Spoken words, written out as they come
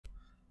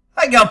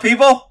Hi, young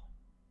people.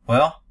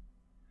 Well,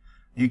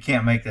 you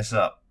can't make this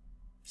up.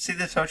 See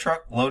the tow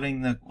truck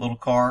loading the little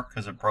car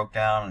because it broke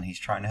down and he's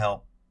trying to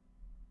help?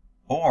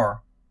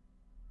 Or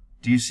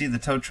do you see the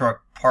tow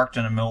truck parked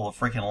in the middle of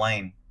the freaking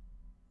lane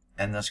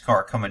and this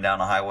car coming down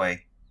the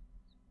highway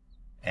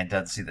and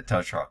doesn't see the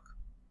tow truck?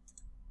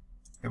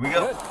 Here we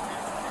go.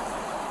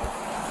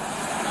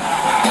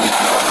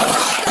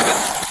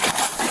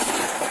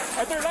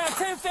 At their line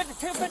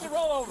 250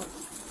 rollover.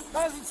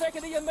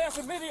 92nd EMS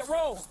immediate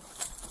roll.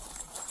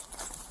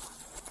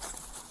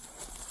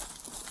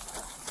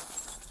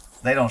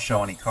 They don't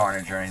show any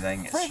carnage or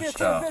anything. It's Previous just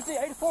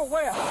 250, 84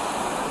 west.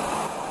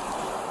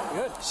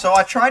 Good. So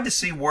I tried to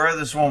see where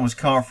this one was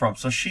coming from.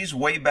 So she's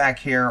way back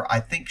here. I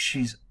think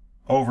she's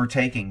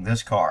overtaking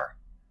this car.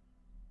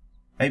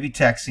 Maybe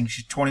texting.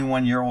 She's a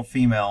 21-year-old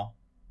female.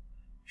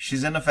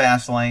 She's in the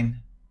fast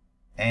lane.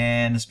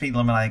 And the speed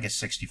limit, I think, is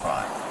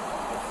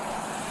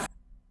 65.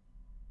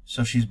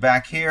 So she's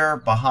back here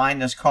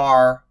behind this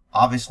car,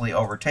 obviously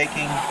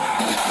overtaking.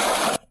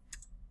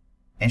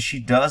 And she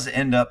does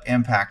end up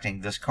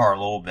impacting this car a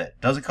little bit.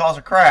 Doesn't cause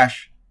a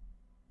crash,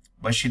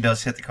 but she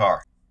does hit the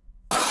car.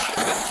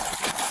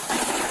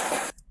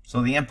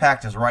 So the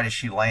impact is right as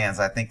she lands.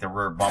 I think the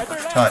rear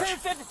bumpers touch,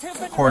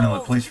 according to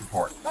the police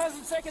report. I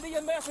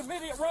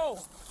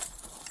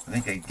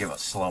think they give a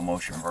slow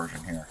motion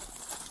version here.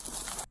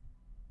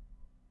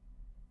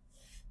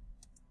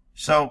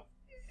 So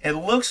it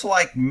looks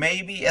like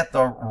maybe at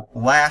the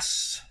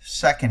last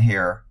second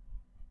here,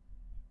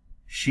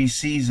 she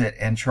sees it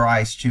and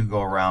tries to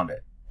go around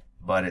it,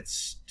 but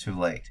it's too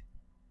late.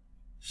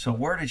 So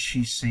where did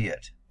she see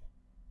it?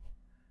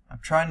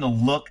 I'm trying to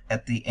look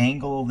at the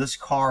angle of this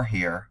car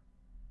here,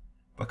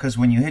 because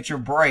when you hit your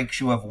brakes,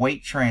 you have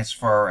weight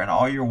transfer, and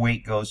all your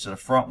weight goes to the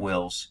front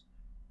wheels,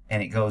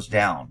 and it goes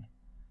down.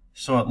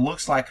 So it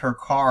looks like her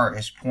car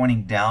is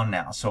pointing down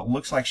now. So it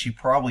looks like she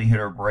probably hit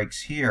her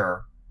brakes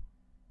here.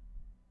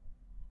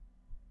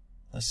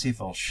 Let's see if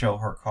it'll show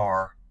her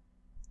car.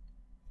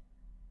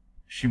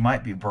 She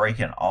might be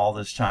braking all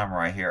this time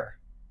right here.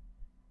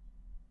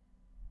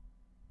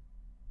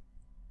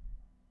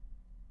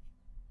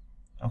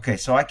 Okay,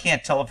 so I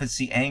can't tell if it's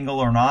the angle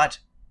or not.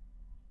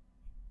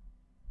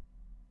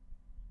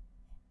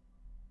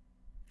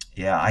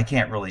 Yeah, I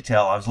can't really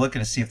tell. I was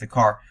looking to see if the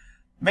car...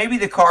 Maybe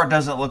the car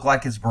doesn't look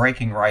like it's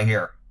braking right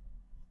here.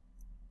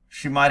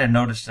 She might have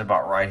noticed it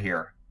about right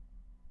here.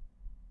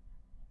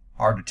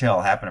 Hard to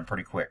tell. Happening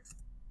pretty quick.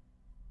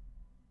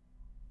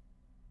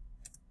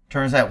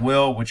 Turns that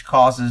wheel, which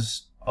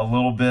causes a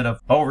little bit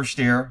of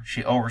oversteer.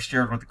 She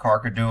oversteered what the car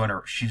could do, and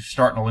she's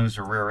starting to lose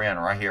her rear end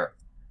right here.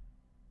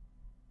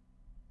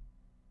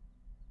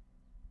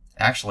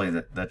 Actually,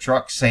 the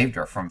truck saved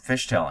her from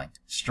fishtailing,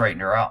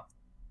 straightened her out.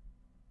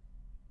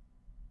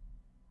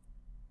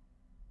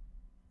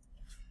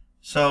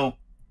 So,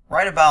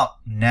 right about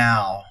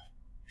now,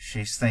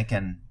 she's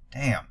thinking,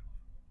 damn,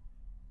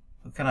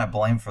 who can I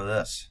blame for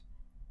this?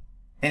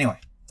 Anyway,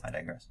 I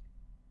digress.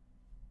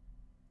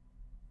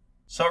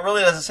 So it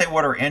really doesn't say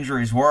what her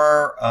injuries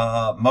were.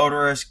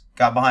 Motorist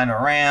got behind a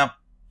ramp.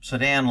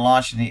 Sedan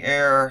launched in the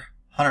air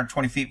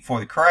 120 feet before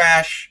the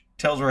crash.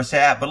 Tells where it's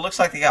at. But it looks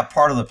like they got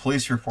part of the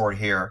police report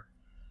here.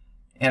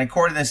 And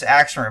according to this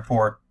accident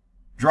report,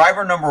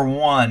 driver number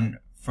 1,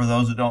 for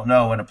those who don't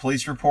know, in a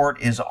police report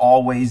is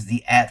always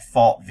the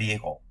at-fault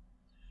vehicle.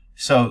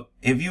 So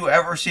if you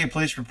ever see a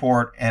police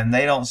report and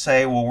they don't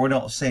say, well, we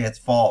don't say it's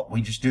fault,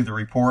 we just do the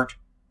report,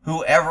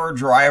 whoever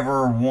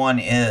driver 1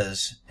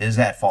 is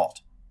at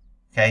fault.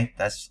 Okay,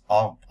 that's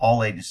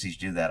all agencies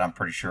do that, I'm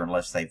pretty sure,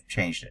 unless they've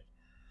changed it.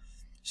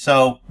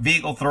 So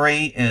vehicle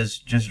 3 is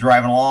just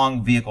driving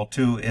along. Vehicle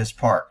 2 is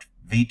parked.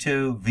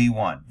 V2,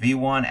 V1.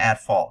 V1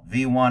 at fault.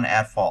 V1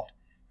 at fault.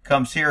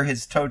 Comes here,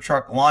 his tow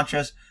truck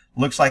launches.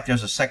 Looks like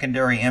there's a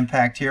secondary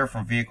impact here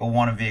from vehicle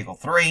 1 and vehicle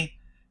 3.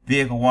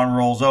 Vehicle 1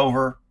 rolls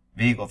over.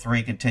 Vehicle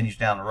 3 continues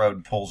down the road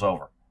and pulls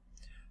over.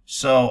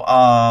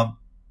 So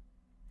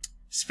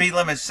speed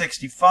limit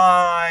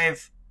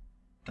 65.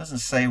 Doesn't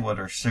say what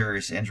her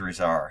serious injuries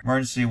are.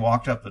 Emergency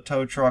walked up the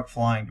tow truck,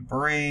 flying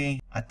debris.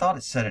 I thought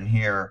it said in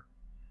here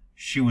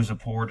she was a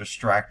poor,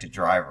 distracted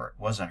driver.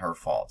 It wasn't her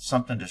fault.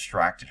 Something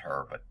distracted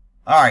her, but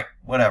alright,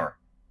 whatever.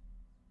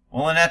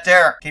 Well, in that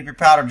there, keep your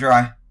powder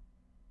dry.